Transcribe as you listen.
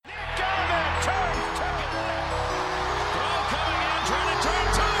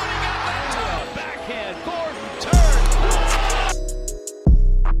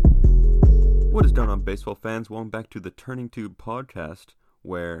on, baseball fans? Welcome back to the Turning Tube podcast,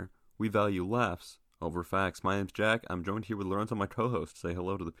 where we value laughs over facts. My name's Jack. I'm joined here with Lornzo, my co-host. Say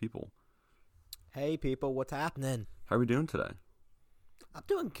hello to the people. Hey, people. What's happening? How are we doing today? I'm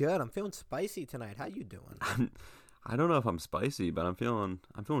doing good. I'm feeling spicy tonight. How you doing? I don't know if I'm spicy, but I'm feeling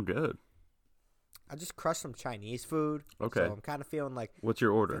good. I just crushed some Chinese food. Okay. So I'm kind of feeling like... What's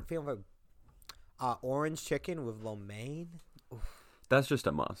your order? I'm feeling like orange chicken with lo mein. Oof. That's just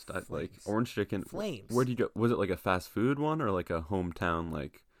a must. Like orange chicken. Flames. Where did you go? Was it like a fast food one or like a hometown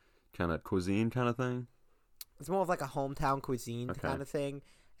like kind of cuisine kind of thing? It's more of like a hometown cuisine Okay. kind of thing.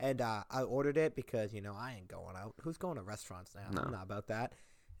 And I ordered it because, I ain't going out. Who's going to restaurants now? No. I'm not about that.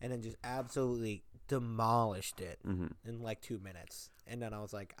 And then just absolutely demolished it Mm-hmm. in like 2 minutes. And then I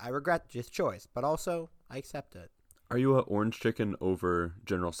was like, I regret this choice, but also I accept it. Are you a orange chicken over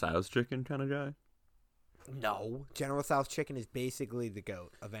General Tso's chicken kind of guy? No. General Tso's chicken is basically the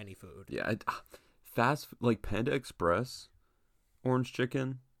GOAT of any food. Yeah, like Panda Express orange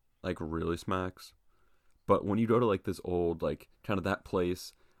chicken, like really smacks. But when you go to like this old, like kind of that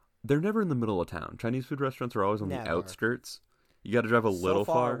place, they're never in the middle of town. Chinese food restaurants are always on the outskirts. You got to drive a little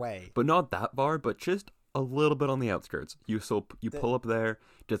far away, but not that far, but just a little bit on the outskirts. You pull up there,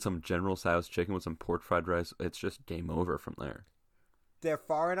 get some General Tso's chicken with some pork fried rice. It's just game over from there. They're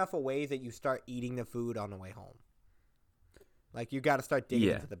far enough away that you start eating the food on the way home. Like, you got to start digging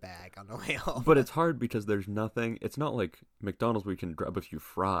into the bag on the way home. But it's hard because there's nothing. It's not like McDonald's where you can grab a few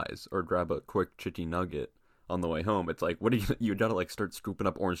fries or grab a quick chicken nugget on the way home. It's like, what do you got to like start scooping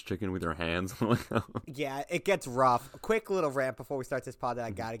up orange chicken with your hands on the way home? Yeah, it gets rough. A quick little rant before we start this pod that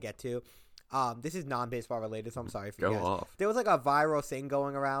I got to get to. This is non-baseball related, so I'm sorry for you guys. Go off. There was like a viral thing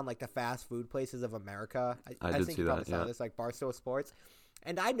going around, like the fast food places of America. I did think see you probably that, saw yeah. this, like Barstool Sports.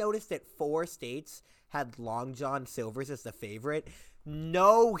 And I noticed that 4 states had Long John Silver's as the favorite.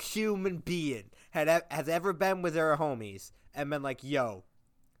 No human being has ever been with their homies and been like, yo,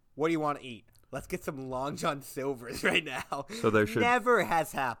 what do you want to eat? Let's get some Long John Silver's right now. So there should never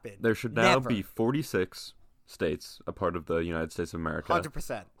has happened. There should now be 46 states a part of the United States of America.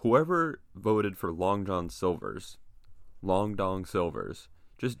 100%. Whoever voted for Long John Silver's, Long Dong Silver's,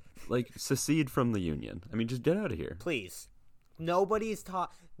 just like secede from the union. I mean, just get out of here. Please. No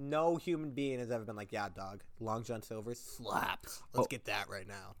human being has ever been like, yeah, dog, Long John Silver's slaps. Let's get that right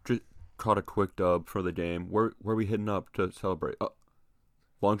now. Just caught a quick dub for the game. Where we hitting up to celebrate?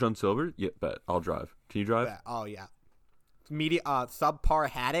 Long John Silver? Yeah, bet. I'll drive. Can you drive? Yeah. Oh, yeah. Subpar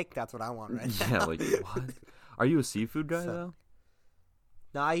haddock. That's what I want right now. Yeah, like, what? Are you a seafood guy, though?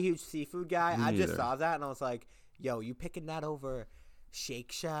 Not a huge seafood guy. Me I just neither. saw that, and I was like, yo, you picking that over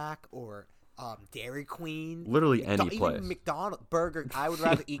Shake Shack or Dairy Queen? Literally any even place. McDonald's, Burger. I would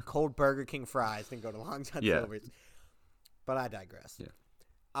rather eat cold Burger King fries than go to Long John Yeah. Silver's. But I digress.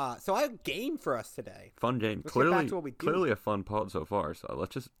 Yeah. So I have a game for us today. Fun game. Let's get back to what we do. Clearly a fun pod so far, so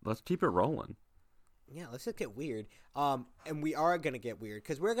let's keep it rolling. Yeah, let's just get weird. And we are going to get weird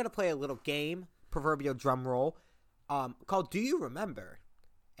because we're going to play a little game, proverbial drum roll, called Do You Remember?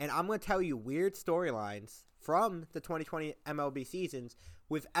 And I'm going to tell you weird storylines from the 2020 MLB seasons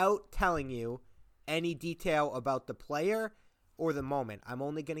without telling you any detail about the player or the moment. I'm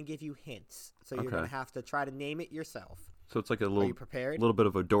only going to give you hints. So you're going to have to try to name it yourself. So it's like a Are you prepared? little bit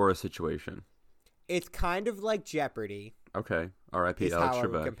of a Dora situation. It's kind of like Jeopardy. Okay. R.I.P. Is Alex how I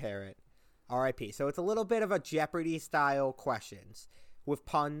would Trebek. compare it. R.I.P. So it's a little bit of a Jeopardy-style questions with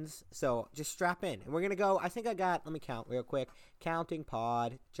puns. So just strap in. And we're going to go, let me count real quick. Counting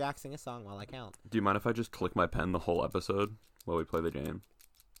pod. Jack, sing a song while I count. Do you mind if I just click my pen the whole episode while we play the game?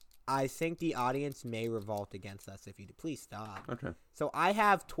 I think the audience may revolt against us if you do. Please stop. Okay. So I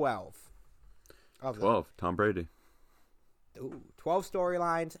have 12 of them. 12. Tom Brady. Ooh, 12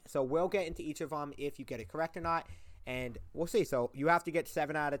 storylines. So we'll get into each of them if you get it correct or not. And we'll see. So you have to get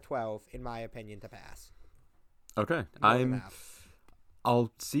 7 out of 12, in my opinion, to pass. Okay. More than half.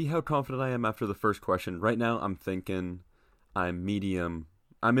 I'll see how confident I am after the first question. Right now, I'm thinking I'm medium.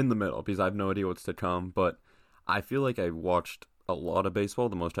 I'm in the middle because I have no idea what's to come. But I feel like I watched a lot of baseball,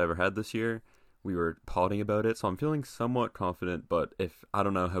 the most I ever had this year. We were potting about it, so I'm feeling somewhat confident. But I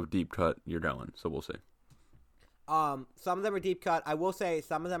don't know how deep cut you're going, so we'll see. Some of them are deep cut. I will say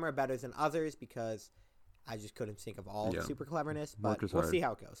some of them are better than others because I just couldn't think of all the super cleverness. But we'll see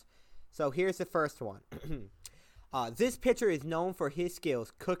how it goes. So here's the first one. This pitcher is known for his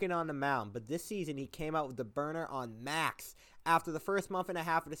skills cooking on the mound, but this season he came out with the burner on max. After the first month and a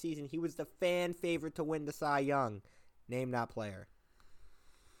half of the season, he was the fan favorite to win the Cy Young. Name that player.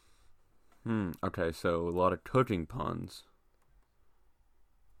 Okay, so a lot of cooking puns.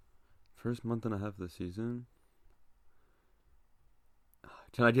 First month and a half of the season.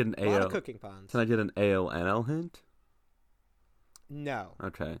 Can I get an A lot AL? of cooking puns. Can I get an AL/NL hint? No.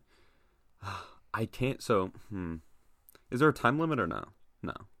 Okay. I can't. So, is there a time limit or no?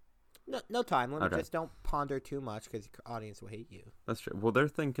 No. No time limit. Okay. Just don't ponder too much because your audience will hate you. That's true. Well, they're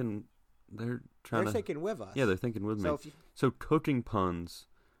thinking. They're thinking with us. Yeah, they're thinking with me. So cooking puns,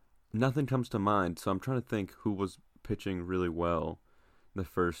 nothing comes to mind. So I'm trying to think who was pitching really well the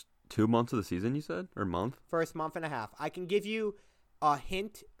first 2 months of the season, you said? Or month? First month and a half. I can give you a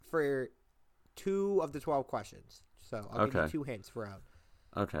hint for 2 of the 12 questions. So I'll give you 2 hints throughout.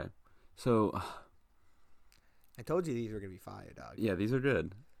 Okay. So I told you these were going to be fire, dog. Yeah, these are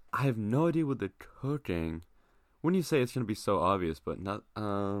good. I have no idea what the cooking. When you say it's going to be so obvious, but not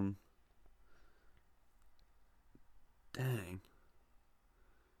dang.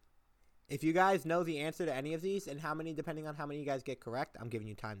 If you guys know the answer to any of these and how many, depending on how many you guys get correct, I'm giving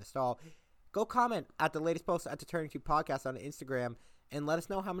you time to stall. Go comment at the latest post at the Turning Cube Podcast on Instagram and let us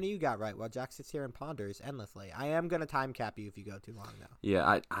know how many you got right while Jack sits here and ponders endlessly. I am going to time cap you if you go too long, though. Yeah,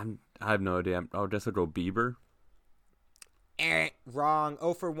 I have no idea. I'll just go Bieber. Wrong.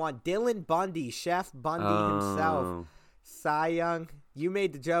 0 for 1. Dylan Bundy, Chef Bundy himself. Cy Young. You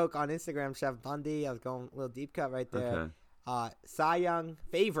made the joke on Instagram, Chef Bundy. I was going a little deep cut right there. Okay. Cy Young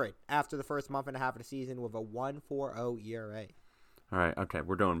favorite after the first month and a half of the season with a 1.40 ERA. All right. Okay.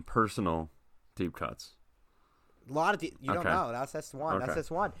 We're doing personal deep cuts. A lot of you don't know. That's one. Okay. That's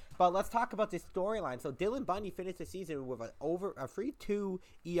just one. But let's talk about this storyline. So Dylan Bundy finished the season with a 3.2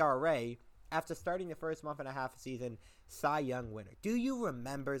 ERA after starting the first month and a half of the season. Cy Young winner. Do you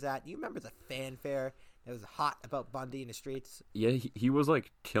remember that? Do you remember the fanfare that was hot about Bundy in the streets? Yeah, he was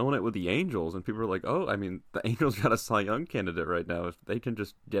like killing it with the Angels, and people were like, "Oh, I mean, the Angels got a Cy Young candidate right now. If they can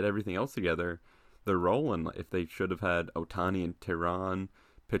just get everything else together, they're rolling. If they should have had Ohtani and Tehran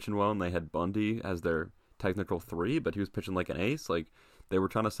pitching well, and they had Bundy as their technical 3, but he was pitching like an ace. Like they were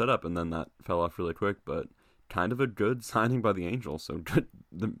trying to set up, and then that fell off really quick. But kind of a good signing by the Angels. So good,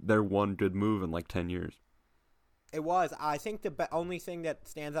 their one good move in like 10 years. It was. I think the only thing that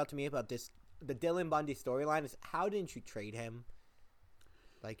stands out to me about the Dylan Bundy storyline is how didn't you trade him?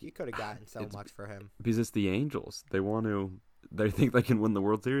 Like, you could have gotten so much for him. Because it's the Angels. They think they can win the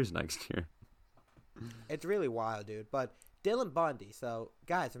World Series next year. It's really wild, dude. But Dylan Bundy. So,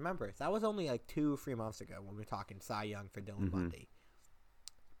 guys, remember, that was only like 2 or 3 months ago when we were talking Cy Young for Dylan Bundy.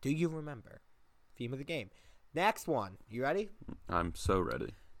 Do you remember? Theme of the game. Next one. You ready? I'm so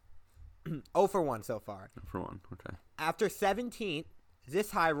ready. 0 for 1 so far. 0 for 1, okay. After 17th, this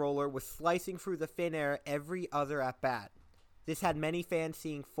high roller was slicing through the thin air every other at-bat. This had many fans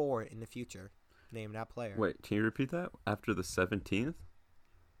seeing 4 in the future. Name that player. Wait, can you repeat that? After the 17th?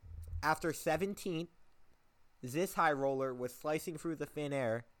 After 17th, this high roller was slicing through the thin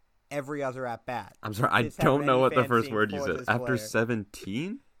air every other at-bat. I'm sorry, I don't know what the first word you said. After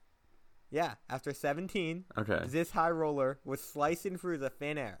 17? Yeah, after 17, okay. This high roller was slicing through the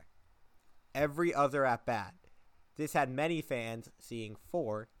thin air every other at-bat. This had many fans seeing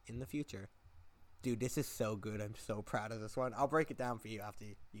 4 in the future. Dude, this is so good. I'm so proud of this one. I'll break it down for you after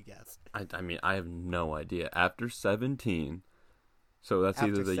you guess. I mean, I have no idea. After 17, so that's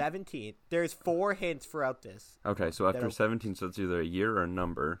after either the... 17, there's 4 hints throughout this. Okay, so after 17, so it's either a year or a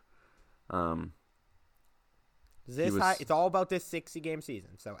number. It's all about this 60-game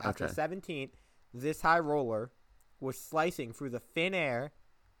season. So after 17, this high roller was slicing through the thin air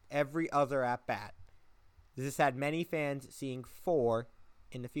every other at-bat. This had many fans seeing 4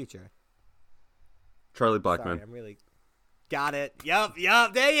 in the future. Charlie Blackmon. Sorry, I'm really... Got it. Yup.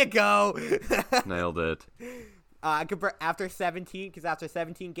 There you go. Nailed it. After 17, because after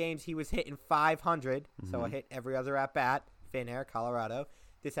 17 games, he was hitting 500. So a hit every other at-bat. Thin air, Colorado.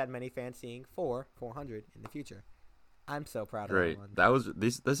 This had many fans seeing 400 in the future. I'm so proud of that one.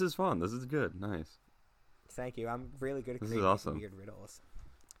 This is fun. This is good. Nice. Thank you. I'm really good at creating awesome. Weird riddles.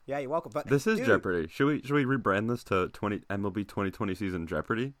 Yeah, you're welcome. But this is Jeopardy. Should we rebrand this to MLB 2020 season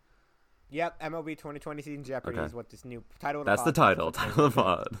Jeopardy? Yep, MLB 2020 season Jeopardy is what this new title. That's the title. Title of the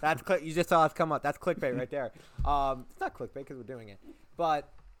pod. That's you just saw us come up. That's clickbait right there. It's not clickbait because we're doing it,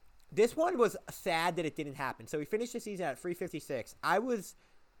 but this one was sad that it didn't happen. So we finished the season at 356. I was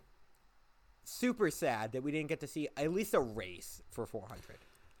super sad that we didn't get to see at least a race for 400.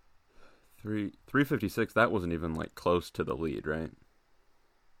 356. That wasn't even like close to the lead, right?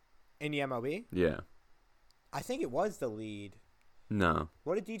 In the MLB? Yeah. I think it was the lead. No.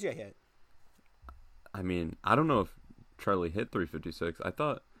 What did DJ hit? I mean, I don't know if Charlie hit 356. I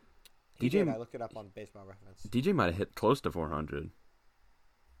thought he did. I looked it up on Baseball Reference. DJ might have hit close to 400.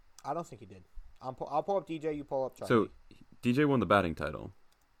 I don't think he did. I'll pull up DJ. You pull up Charlie. So DJ won the batting title.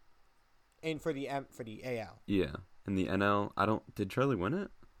 And for the AL. Yeah. In the NL, did Charlie win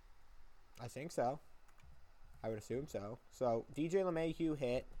it? I think so. I would assume so. So, DJ LeMahieu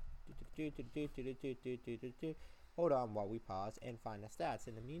hit. Hold on while we pause and find the stats.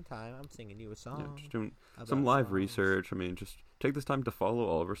 In the meantime, I'm singing you a song. Yeah, just doing some live research. I mean, just take this time to follow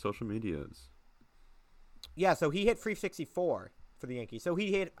all of our social medias. Yeah, so he hit 364 for the Yankees. So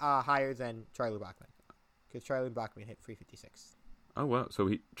he hit higher than Charlie Blackmon. Because Charlie Blackmon hit 356. Oh, wow. So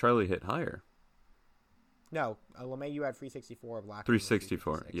Charlie hit higher. No, LeMahieu had 364. Blackmon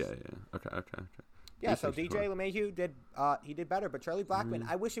 364. Yeah. Okay. Yeah, so DJ LeMahieu did better, but Charlie Blackmon,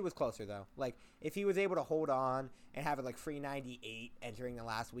 I wish it was closer though. Like if he was able to hold on and have it like 398 entering the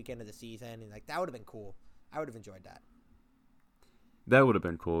last weekend of the season, and like that would have been cool. I would have enjoyed that. That would have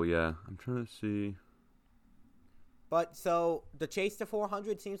been cool. Yeah, I'm trying to see. But so the chase to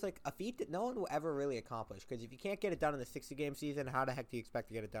 400 seems like a feat that no one will ever really accomplish. Because if you can't get it done in the 60-game season, how the heck do you expect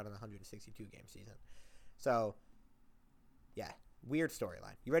to get it done in the 162-game season? So, yeah, weird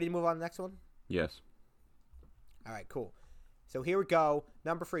storyline. You ready to move on to the next one? Yes. All right, cool. So here we go.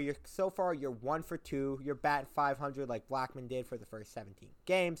 Number 3. So far, you're 1 for 2. You're batting 500 like Blackmon did for the first 17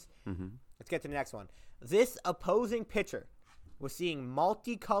 games. Mm-hmm. Let's get to the next one. This opposing pitcher was seeing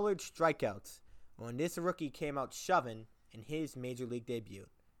multicolored strikeouts when this rookie came out shoving in his major league debut.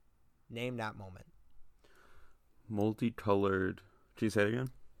 Name that moment. Multicolored. Can you say it again?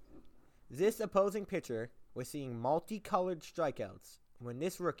 This opposing pitcher was seeing multicolored strikeouts when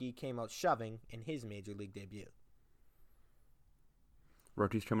this rookie came out shoving in his major league debut.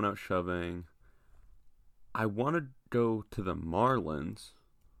 Rookie's coming out shoving. I want to go to the Marlins,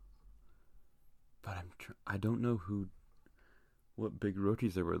 but I don't know what big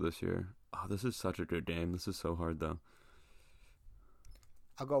rookies there were this year. Oh, this is such a good game. This is so hard, though.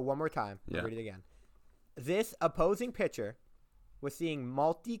 I'll go one more time. Yeah. I'll read it again. This opposing pitcher was seeing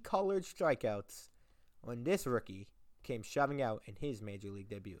multicolored strikeouts when this rookie came shoving out in his major league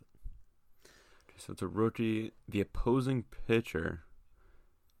debut. Okay, so it's a rookie. The opposing pitcher.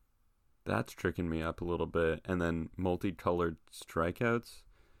 That's tricking me up a little bit. And then multicolored strikeouts.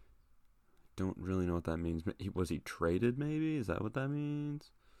 Don't really know what that means. Was he traded, maybe? Is that what that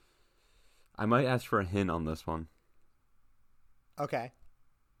means? I might ask for a hint on this one. Okay.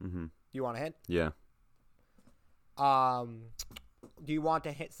 Mm-hmm. Do you want a hint? Yeah. Do you want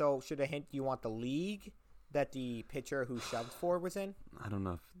a hint? So, should a hint, do you want the league that the pitcher who shoved for was in? I don't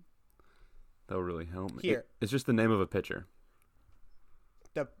know if that will really help me. Here. It's just the name of a pitcher.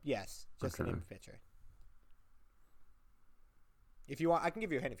 Yes, just Okay. the name of the pitcher. If you want, I can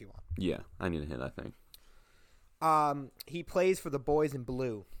give you a hint if you want. Yeah, I need a hint, I think. He plays for the Boys in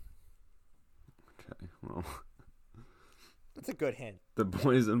Blue. Okay, well. That's a good hint. The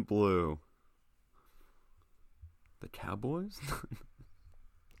Boys in Blue. The Cowboys?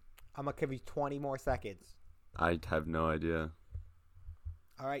 I'm going to give you 20 more seconds. I have no idea.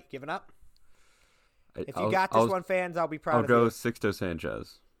 All right, giving up? If you got this one, fans, I'll be proud of you. I'll go Sixto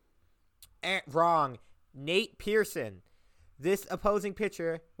Sanchez. Wrong. Nate Pearson. This opposing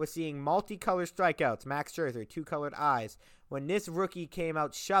pitcher was seeing multicolored strikeouts. Max Scherzer, 2-colored eyes. When this rookie came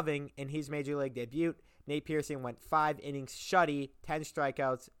out shoving in his major league debut, Nate Pearson went 5 innings shutty, 10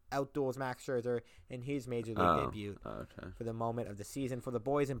 strikeouts, outduels Max Scherzer in his major league debut. Okay. For the moment of the season for the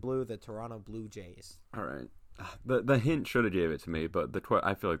Boys in Blue, the Toronto Blue Jays. All right. The hint should have gave it to me, but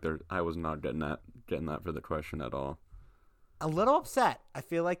I feel like I was not getting that for the question at all. A little upset. I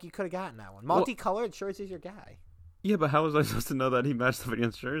feel like you could have gotten that one. Multicolored, Scherzer's your guy. Yeah, but how was I supposed to know that he matched up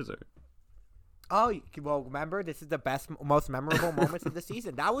against Scherzer? Oh, well, remember, this is the most memorable moments of the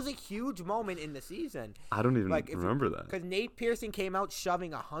season. That was a huge moment in the season. I don't even remember that. Because Nate Pearson came out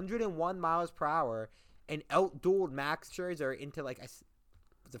shoving 101 miles per hour and outdueled Max Scherzer into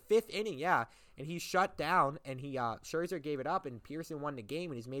the 5th inning, yeah. And he shut down, and Scherzer gave it up, and Pearson won the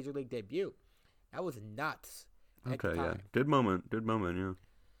game in his major league debut. That was nuts. Okay, yeah. Good moment, yeah.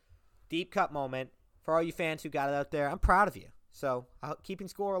 Deep cut moment. For all you fans who got it out there, I'm proud of you. So, keeping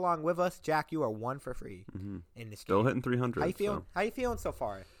score along with us, Jack, you are 1 for 3 in this game. Still hitting 300. How you feeling? How you feeling so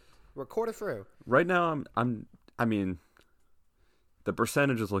far? We're quarter through. Right now, I mean, the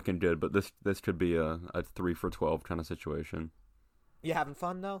percentage is looking good, but this could be a 3 for 12 kind of situation. You having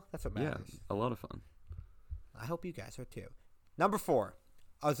fun though? That's what matters. Yeah, a lot of fun. I hope you guys are too. Number 4.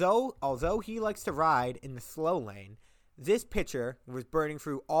 Although he likes to ride in the slow lane, this pitcher was burning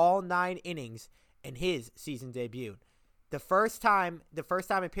through all 9 innings in his season debut. The first time a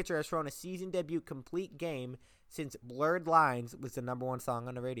pitcher has thrown a season debut complete game since Blurred Lines was the number 1 song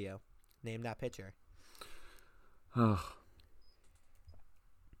on the radio. Name that pitcher.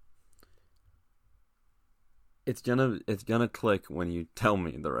 It's gonna click when you tell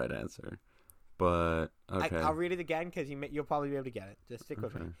me the right answer. but okay. I'll read it again because you'll probably be able to get it. Just stick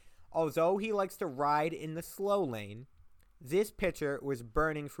with me. Although he likes to ride in the slow lane, this pitcher was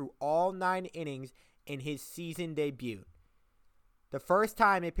burning through all 9 innings in his season debut. The first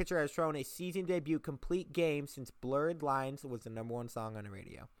time a pitcher has thrown a season debut complete game since Blurred Lines was the number 1 song on the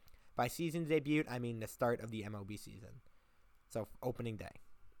radio. By season debut, I mean the start of the MLB season. So, opening day.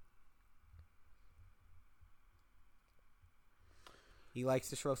 He likes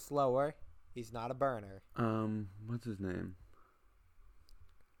to throw slower. He's not a burner. What's his name?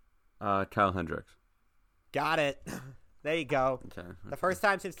 Kyle Hendricks. Got it. There you go. Okay. The first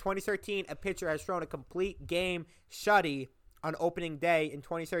time since 2013 a pitcher has thrown a complete game shutty on opening day. In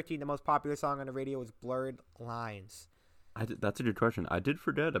 2013, the most popular song on the radio was Blurred Lines. That's a good question. I did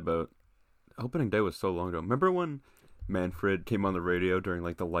forget about opening day was so long ago. Remember when Manfred came on the radio during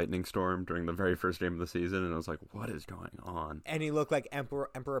like the lightning storm during the very first game of the season, and I was like, what is going on? And he looked like Emperor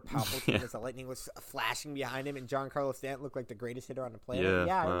Palpatine as the lightning was flashing behind him, and Giancarlo Stanton looked like the greatest hitter on the planet.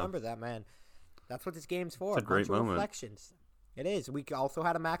 Yeah, I remember that, man. That's what this game's for. It's a great moment. Reflections. It is. We also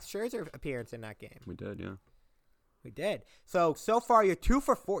had a Max Scherzer appearance in that game. We did, yeah. We did. So far, you're 2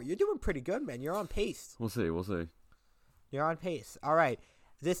 for 4. You're doing pretty good, man. You're on pace. We'll see. You're on pace. All right.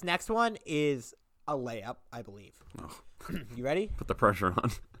 This next one is a layup, I believe. Oh. You ready? Put the pressure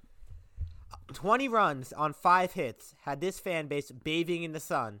on. 20 runs on 5 hits had this fan base bathing in the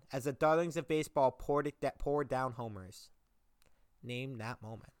sun as the darlings of baseball poured down homers. Name that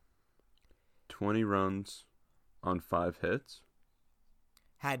moment. 20 runs on 5 hits?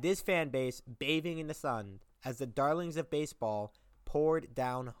 Had this fan base bathing in the sun as the darlings of baseball poured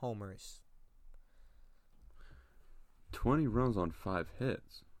down homers. 20 runs on 5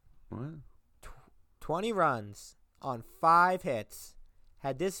 hits? What? 20 runs on 5 hits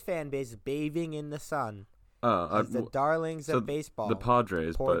had this fan base bathing in the sun as the darlings of baseball the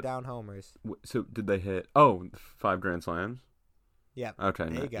Padres poured down homers. So did they hit 5 grand slams? Yep. Okay.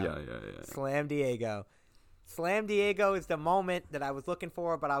 There you go. Yeah. Slam Diego. Slam Diego is the moment that I was looking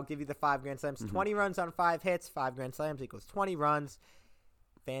for, but I'll give you the 5 grand slams. 20 runs on 5 hits, 5 grand slams equals 20 runs.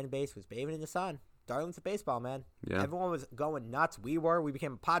 Fan base was bathing in the sun. Darlings of baseball, man. Yeah. Everyone was going nuts. We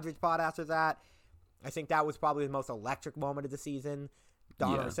became a Padres pod after that. I think that was probably the most electric moment of the season.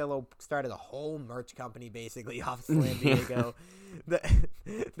 Don Orsillo started a whole merch company basically off Slam Diego.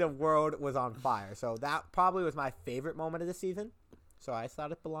 The world was on fire. So that probably was my favorite moment of the season. So I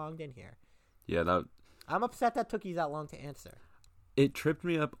thought it belonged in here. Yeah, I'm upset that took you that long to answer. It tripped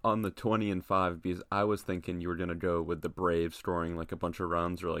me up on the 20 and 5 because I was thinking you were going to go with the Braves scoring like a bunch of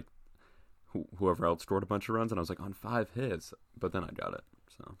runs or like whoever else scored a bunch of runs. And I was like, on 5 hits. But then I got it.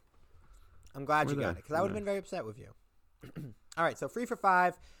 So I'm glad you got it because I would have been very upset with you. All right, so 3 for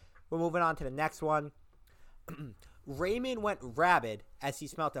 5. We're moving on to the next one. Raymond went rabid as he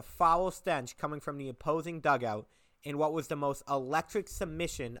smelt a foul stench coming from the opposing dugout in what was the most electric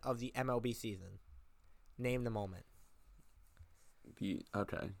submission of the MLB season. Name the moment.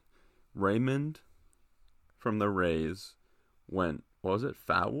 Okay. Raymond from the Rays went, what was it,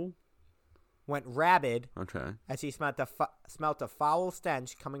 foul? Went rabid as he smelt a foul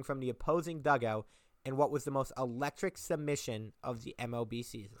stench coming from the opposing dugout in what was the most electric submission of the MLB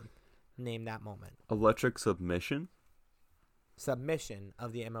season. Name that moment. Electric submission? Submission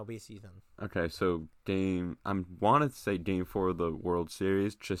of the MLB season. Okay, so I wanted to say game 4 of the World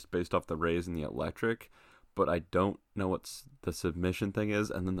Series just based off the Rays and the electric, but I don't know what the submission thing is,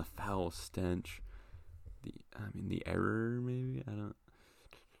 and then the foul stench. The error maybe? I don't.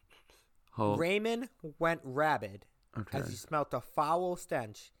 Raymond went rabid as he smelt a foul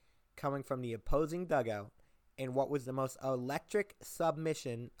stench coming from the opposing dugout in what was the most electric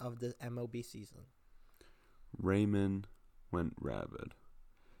submission of the MLB season. Raymond went rabid.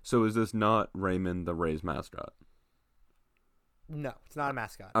 So is this not Raymond the Rays mascot? No, it's not a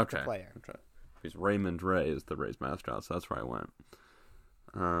mascot. Okay. It's a player. Okay. Because Raymond Ray is the Rays mascot, so that's where I went.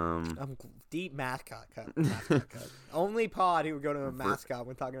 Deep mascot cut. Only pod who would go to a mascot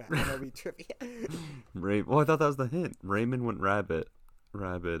when talking about MLB trivia. Well, I thought that was the hint. Raymond went rabid.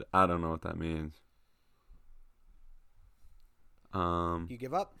 I don't know what that means. You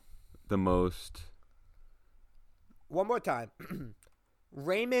give up? The most. One more time.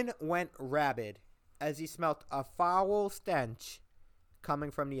 Raymond went rabid as he smelt a foul stench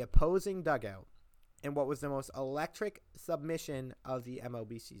coming from the opposing dugout in what was the most electric submission of the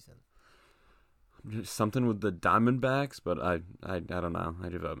MLB season. Something with the Diamondbacks, but I don't know. I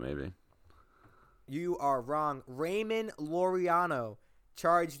give up maybe. You are wrong. Raymond Laureano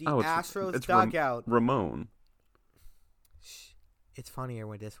charged the Astros dugout. Ramon. Shh. It's funnier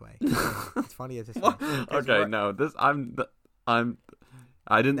when this way. It's funnier this way. Okay, no.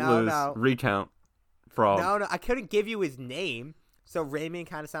 I didn't lose. No. Recount. Fraud. No, I couldn't give you his name. So Raymond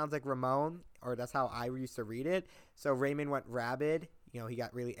kind of sounds like Ramon, or that's how I used to read it. So Raymond went rabid. He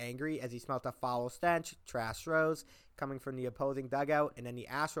got really angry as he smelt a foul stench, trash throws coming from the opposing dugout. And then the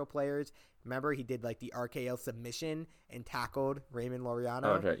Astro players, remember, he did like the RKO submission and tackled Raymond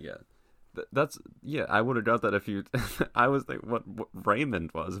Laureano. Okay, yeah. I would have got that if you. I was thinking what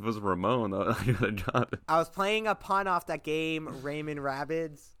Raymond was. If it was Ramon, I would have got it. I was playing a pun off that game, Raymond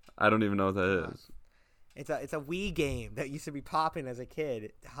Rabbids. I don't even know what that is. It's a Wii game that used to be popping as a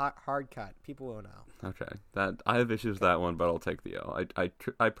kid. Hard cut. People will know. Okay, I have issues with that one, but I'll take the L. I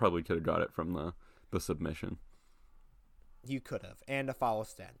probably could have got it from the submission. You could have, and a foul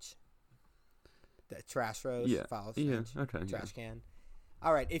stench. The trash throws, foul stench, trash can.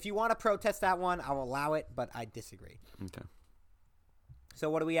 All right, if you want to protest that one, I'll allow it, but I disagree. Okay.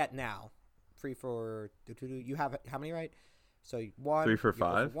 So what are we at now? 3 for... You have how many right? So 1. 3 for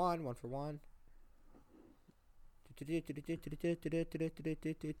 5? 1 for 1.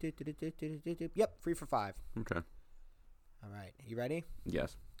 Yep, 3 for 5. Okay. All right, you ready?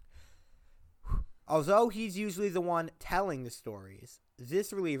 Yes. Although he's usually the one telling the stories,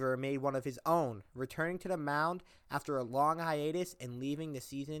 this reliever made one of his own, returning to the mound after a long hiatus and leaving the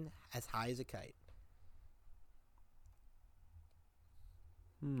season as high as a kite.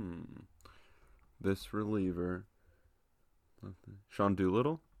 This reliever. Sean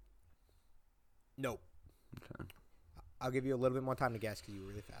Doolittle? Nope. Okay. I'll give you a little bit more time to guess because you were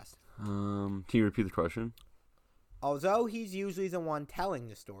really fast. Can you repeat the question? Although he's usually the one telling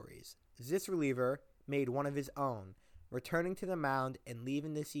the stories, this reliever made one of his own, returning to the mound and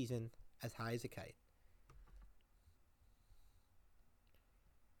leaving the season as high as a kite.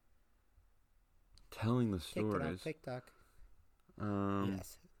 Telling the stories. Tick-tock.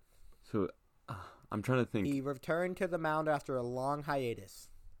 Yes. So, I'm trying to think. He returned to the mound after a long hiatus.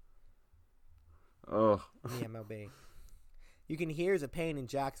 Oh. In the MLB. You can hear the pain in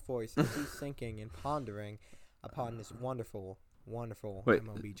Jack's voice as he's thinking and pondering upon this wonderful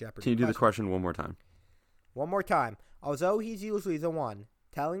MLB Jeopardy. Can you do the question one more time? One more time. Although he's usually the one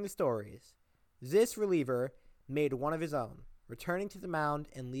telling the stories, this reliever made one of his own, returning to the mound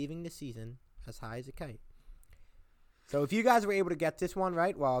and leaving the season as high as a kite. So if you guys were able to get this one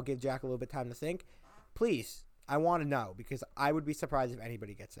right, well, I'll give Jack a little bit of time to think. Please, I want to know because I would be surprised if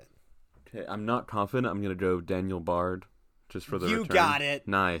anybody gets it. Okay, I'm not confident. I'm going to go Daniel Bard just for the return. You got it.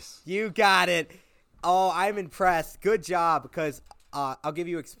 Nice. You got it. Oh, I'm impressed. Good job because I'll give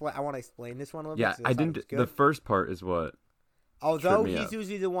you I want to explain this one a little bit. Yeah, I didn't. The first part is what. Although he's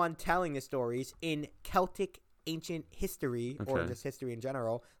usually the one telling the stories in Celtic ancient history or just history in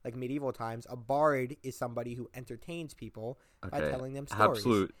general, like medieval times, a bard is somebody who entertains people by telling them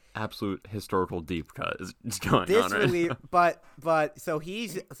stories. Absolute historical deep cut is going on right now. Bards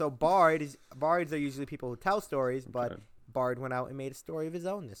are usually people who tell stories, but Bard went out and made a story of his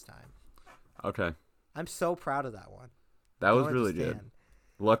own this time. Okay. I'm so proud of that one. That was really good.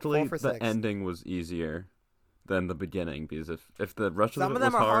 Luckily, the ending was easier than the beginning because if the rest of it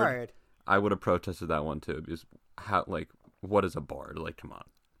was hard, I would have protested that one too because what is a bard? Like, come on.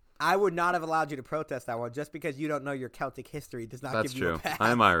 I would not have allowed you to protest that one just because you don't know your Celtic history does not give you a pass. That's true.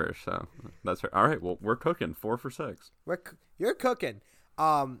 I'm Irish, so that's right. All right, well, we're cooking 4 for 6. You're cooking.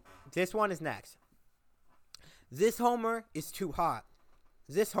 This one is next. This homer is too hot.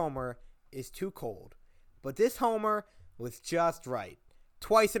 This homer is too cold. But this homer was just right.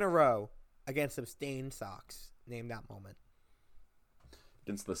 Twice in a row against some stained socks. Name that moment.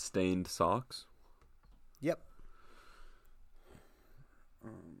 Against the stained socks? Yep.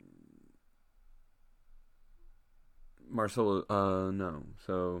 Marcelo, no.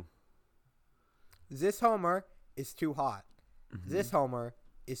 So. This homer is too hot. Mm-hmm. This homer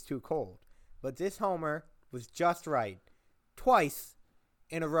is too cold. But this homer was just right. Twice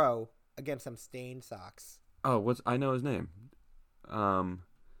in a row against some stained socks. Oh, I know his name. Oh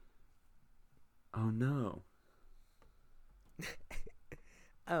no.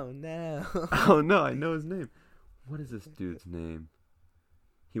 Oh no. Oh no, I know his name. What is this dude's name?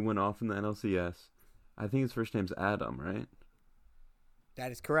 He went off in the NLCS. I think his first name's Adam, right?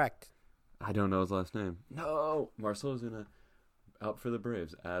 That is correct. I don't know his last name. No, Marcelo's out for the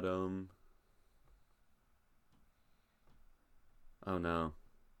Braves. Adam. Oh no.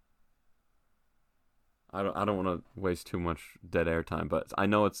 I don't want to waste too much dead air time, but I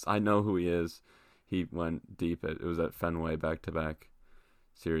know who he is. He went deep. It was at Fenway back-to-back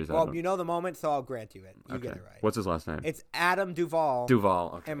series. Well, you know the moment, so I'll grant you it. You get it right. What's his last name? It's Adam Duvall.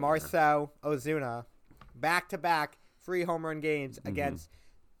 Okay. And Marcell Ozuna, back-to-back 3 home run games against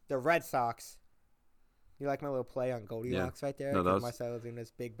the Red Sox. You like my little play on Goldilocks right there? No, that was Marcelo's in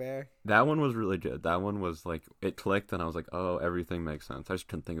this Big Bear. That one was really good. That one was like it clicked, and I was like, "Oh, everything makes sense." I just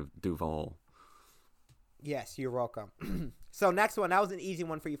couldn't think of Duval. Yes, you're welcome. So next one, that was an easy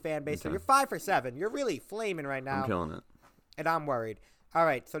one for you fan base. Okay. So you're 5 for 7. You're really flaming right now. I'm killing it, and I'm worried. All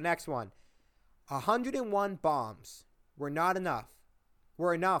right, so next one, 101 bombs were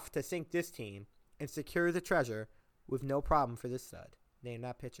enough to sink this team and secure the treasure with no problem for this stud. Name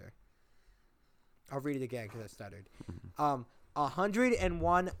that pitcher. I'll read it again because I stuttered.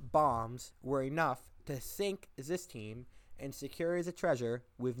 101 bombs were enough to sink this team and secure the treasure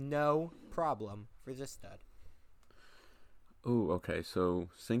with no problem for this stud. Ooh, okay. So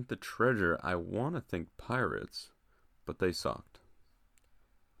sink the treasure. I want to think Pirates, but they sucked.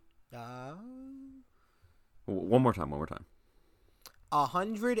 One more time.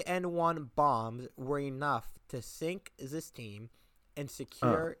 101 bombs were enough to sink this team and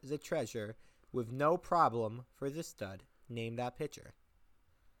secure the treasure with no problem for this stud. Name that pitcher.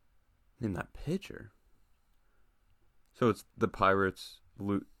 Name that pitcher? So it's the Pirates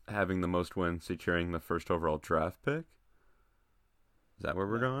having the most wins, securing the first overall draft pick? Is that where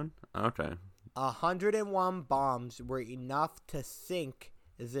we're going? Okay. 101 bombs were enough to sink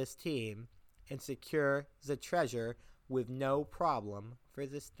this team and secure the treasure with no problem for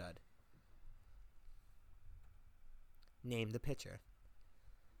this stud. Name the pitcher.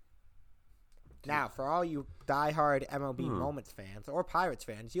 Now, for all you diehard MLB Moments fans or Pirates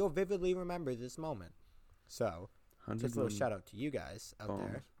fans, you'll vividly remember this moment. So, just a little shout out to you guys out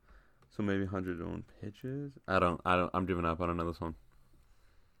there. So maybe 101 pitches? I'm giving up. I don't know this one.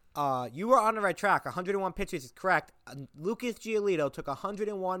 You were on the right track. 101 pitches is correct. Lucas Giolito took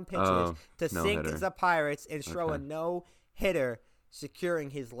 101 pitches to sink the Pirates and throw a no-hitter,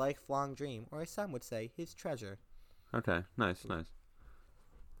 securing his lifelong dream, or as some would say, his treasure. Okay, nice. A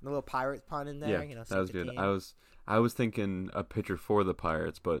little Pirates pun in there. Yeah, that was good. Team. I was thinking a pitcher for the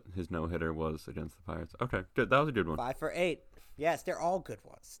Pirates, but his no-hitter was against the Pirates. Okay, good. That was a good one. 5 for 8. Yes, they're all good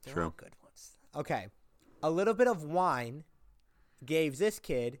ones. True. All good ones. Okay. A little bit of wine gave this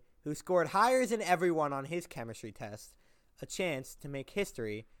kid, who scored higher than everyone on his chemistry test, a chance to make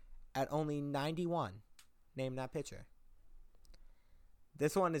history at only 91. Name that pitcher.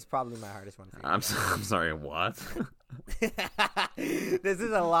 This one is probably my hardest one for you. I'm sorry, what? This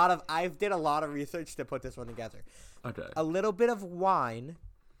is I did a lot of research to put this one together. Okay. A little bit of wine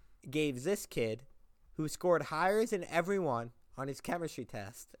gave this kid, who scored higher than everyone on his chemistry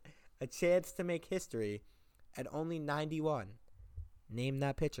test, a chance to make history at only 91. Name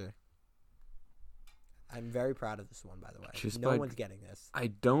that pitcher. I'm very proud of this one, by the way. No one's getting this. I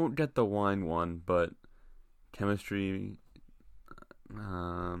don't get the wine one, but chemistry...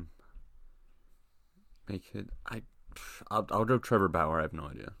 make it. I'll go Trevor Bauer. I have no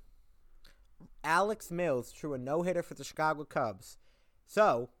idea. Alex Mills threw a no-hitter for the Chicago Cubs.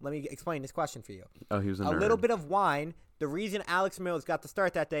 So let me explain this question for you. Oh, he was a nerd. Little bit of wine. The reason Alex Mills got the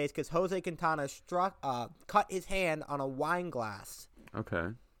start that day is because Jose Quintana cut his hand on a wine glass. Okay.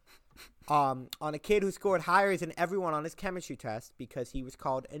 On a kid who scored higher than everyone on his chemistry test because he was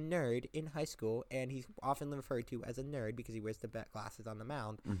called a nerd in high school, and he's often referred to as a nerd because he wears the glasses on the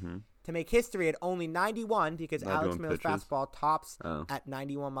mound. Mm-hmm. To make history at only 91 because Alex Mills' fastball tops at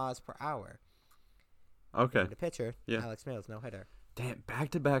 91 miles per hour. Okay. The pitcher, Alex Mills, no-hitter. Damn,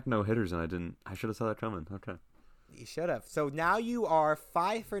 back-to-back no-hitters, and I should have saw that coming. Okay. You should have. So now you are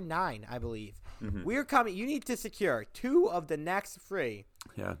 5 for 9, I believe. Mm-hmm. We're coming. You need to secure 2 of the next 3.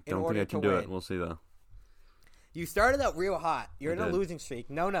 Yeah, don't think I can do it. We'll see, though. You started out real hot. You're in a losing streak.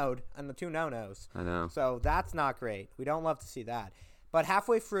 No-no'd on the 2 no-nos. I know. So that's not great. We don't love to see that. But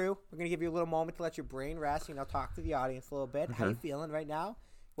halfway through, we're going to give you a little moment to let your brain rest. Talk to the audience a little bit. Okay. How you feeling right now?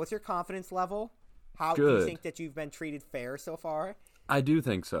 What's your confidence level? How do you think that you've been treated fair so far? I do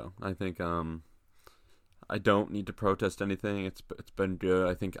think so. I think I don't need to protest anything. It's been good.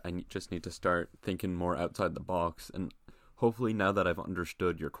 I think I just need to start thinking more outside the box, and hopefully now that I've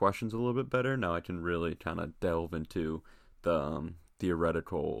understood your questions a little bit better, now I can really kind of delve into the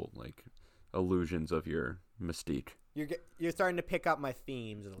theoretical illusions of your mystique. You're starting to pick up my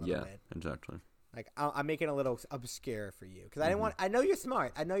themes a little bit. Yeah, exactly. I'm making it a little obscure for you because I know you're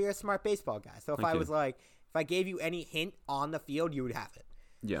smart. I know you're a smart baseball guy. So if I gave you any hint on the field, you would have it.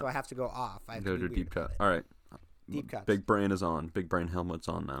 Yeah. So I have to go off. I have to do deep cut. All right. Deep cuts. Big brain is on. Big brain helmet's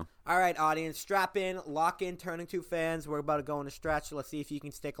on now. All right, audience. Strap in. Lock in. Turning 2 fans. We're about to go in a stretch. Let's see if you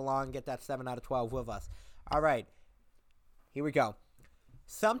can stick along and get that 7 out of 12 with us. All right. Here we go.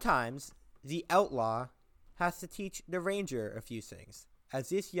 Sometimes the outlaw has to teach the ranger a few things, as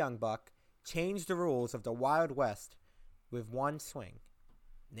this young buck changed the rules of the Wild West with one swing.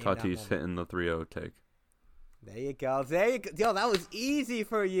 Tatis hitting the 3-0 take. There you go. Yo, that was easy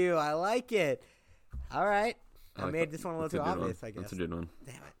for you. I like it. All right. I made this one a little too obvious, I guess. That's a good one.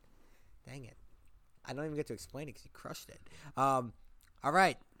 Damn it. Dang it. I don't even get to explain it because you crushed it. All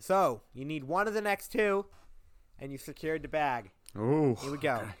right. So, you need one of the next two, and you secured the bag. Oh. Here we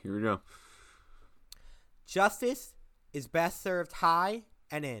go. Okay, here we go. Justice is best served high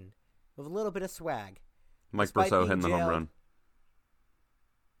and in, with a little bit of swag. Mike Brasso hitting the home run.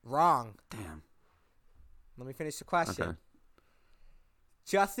 Wrong. Damn. Let me finish the question. Okay.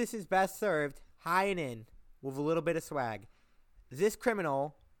 Justice is best served high and in, with a little bit of swag. This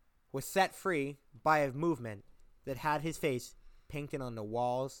criminal was set free by a movement that had his face painted on the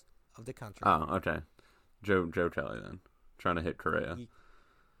walls of the country. Oh, okay. Joe Kelly then. Trying to hit Correa.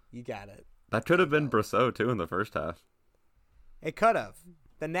 You got it. That could have been Brasso, too, in the first half. It could have.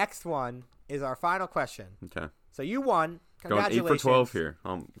 The next one is our final question. Okay. So you won. Congratulations. Going 8 for 12 here.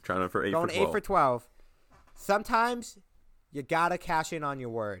 I'm trying for 8 for 12. Going 8 for 12. Sometimes you got to cash in on your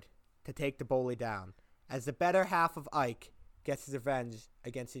word to take the bully down, as the better half of Ike gets his revenge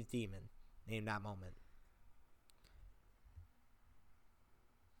against his demon. Name that moment.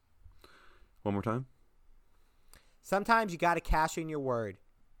 One more time? Sometimes you got to cash in your word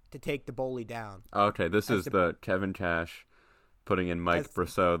to take the bully down. Okay, this is the Kevin Cash putting in Mike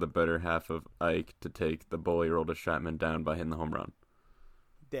Brasso, the better half of Ike, to take the bully Aroldis Chapman down by hitting the home run.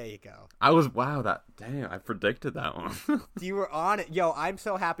 There you go. I predicted that one. You were on it. Yo, I'm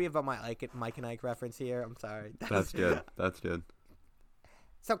so happy about my Mike and Ike reference here. I'm sorry. That's good. That's good.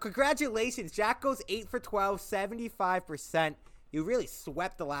 So congratulations. Jack goes 8 for 12, 75%. You really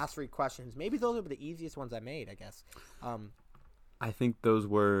swept the last 3 questions. Maybe those were the easiest ones I made, I guess. I think those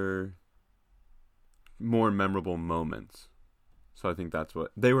were more memorable moments. So I think that's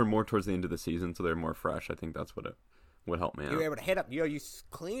what... They were more towards the end of the season, so they're more fresh. I think that's what it would help me out. You were able to hit up. You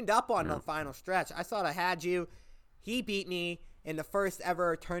cleaned up on the final stretch. I thought I had you. He beat me in the first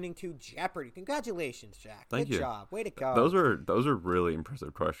ever turning to Jeopardy. Congratulations, Jack. Thank you. Good job. Way to go. Those are really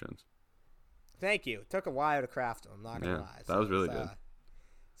impressive questions. Thank you. It took a while to craft them. I'm not gonna lie. That was really good.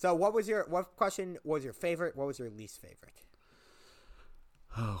 So, what question was your favorite? What was your least favorite?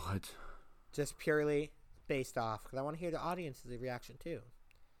 Oh, what? Just purely based off, because I want to hear the audience's reaction too.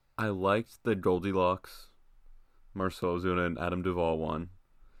 I liked the Goldilocks, Marcel Ozuna and Adam Duvall one.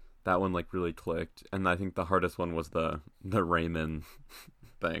 That one really clicked, and I think the hardest one was the Raymond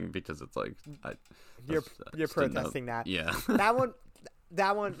thing, because it's you're protesting that. Yeah.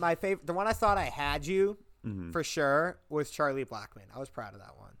 That one, my favorite. The one I thought I had you for sure was Charlie Blackmon. I was proud of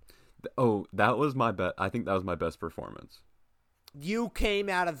that one. Oh, that was my best. I think that was my best performance. You came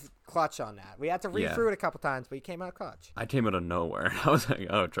out of clutch on that. We had to read through it a couple times, but you came out of clutch. I came out of nowhere. I was like,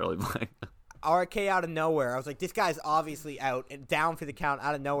 oh, Charlie Blackmon. RK out of nowhere. I was like, this guy's obviously out and down for the count.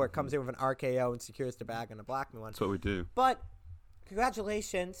 Out of nowhere, comes in with an RKO and secures the bag on the Blackmon one. That's what we do. But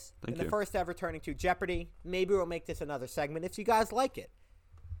congratulations. Thank in you. The first ever turning to Jeopardy. Maybe we'll make this another segment if you guys like it.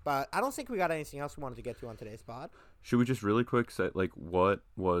 But I don't think we got anything else we wanted to get to on today's pod. Should we just really quick say, what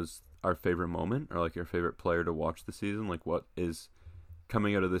was our favorite moment, or your favorite player to watch the season? What is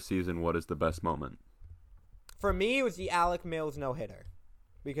coming out of this season? What is the best moment? For me, it was the Alec Mills no-hitter,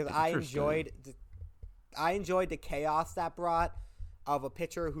 because I enjoyed the chaos that brought of a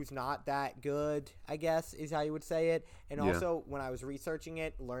pitcher who's not that good, I guess is how you would say it. And also, when I was researching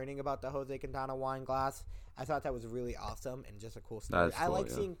it, learning about the Jose Quintana wine glass, I thought that was really awesome and just a cool story. That's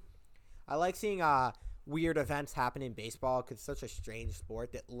cool, I like seeing weird events happen in baseball, because it's such a strange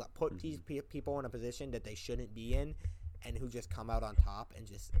sport that put these people in a position that they shouldn't be in, and who just come out on top and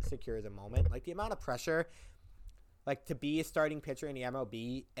just secure the moment. The amount of pressure, to be a starting pitcher in the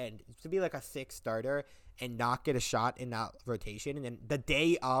MLB and to be a 6th starter and not get a shot in that rotation, and then the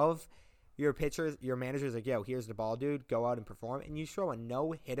day of, your manager's like, yo, here's the ball, dude, go out and perform, and you throw a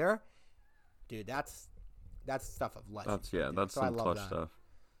no-hitter, dude, that's stuff of legend. That's some clutch stuff.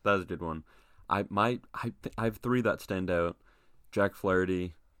 That's a good one. I have 3 that stand out. Jack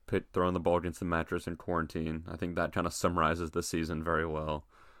Flaherty throwing the ball against the mattress in quarantine. I think that kind of summarizes the season very well.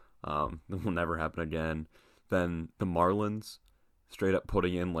 It will never happen again. Then the Marlins straight up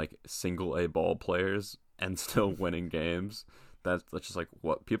putting in single A ball players and still winning games. That's just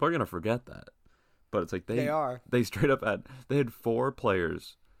what people are gonna forget that. But it's they are. They straight up had 4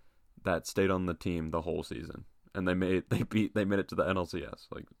 players that stayed on the team the whole season, and they made it to the NLCS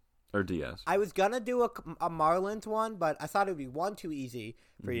or DS. I was gonna do a Marlins one, but I thought it would be 1, too easy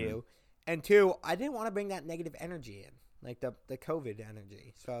for you, and 2, I didn't want to bring that negative energy in. The COVID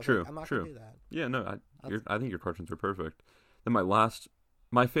energy. So true, I'm not going to do that. Yeah, no, I think your questions are perfect. Then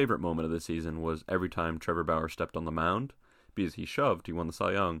my favorite moment of the season was every time Trevor Bauer stepped on the mound, because he won the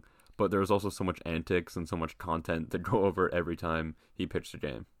Cy Young, but there was also so much antics and so much content to go over every time he pitched a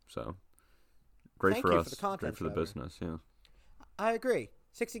game. So great for us, great for the business. Yeah, I agree.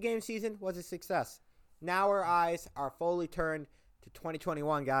 60-game season was a success. Now our eyes are fully turned to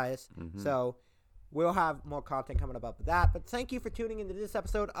 2021, guys. So we'll have more content coming up about that. But thank you for tuning into this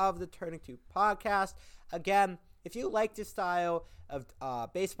episode of the Turning 2 podcast. Again, if you like this style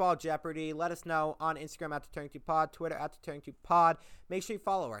of baseball Jeopardy, let us know on Instagram at the Turning 2 Pod, Twitter at the Turning 2 Pod. Make sure you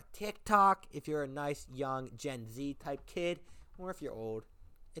follow our TikTok if you're a nice young Gen Z type kid, or if you're old.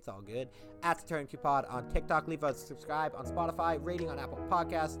 It's all good. At the Turning 2 Pod on TikTok. Leave us a subscribe on Spotify, rating on Apple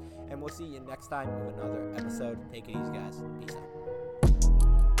Podcasts, and we'll see you next time with another episode. Take it easy, guys. Peace out.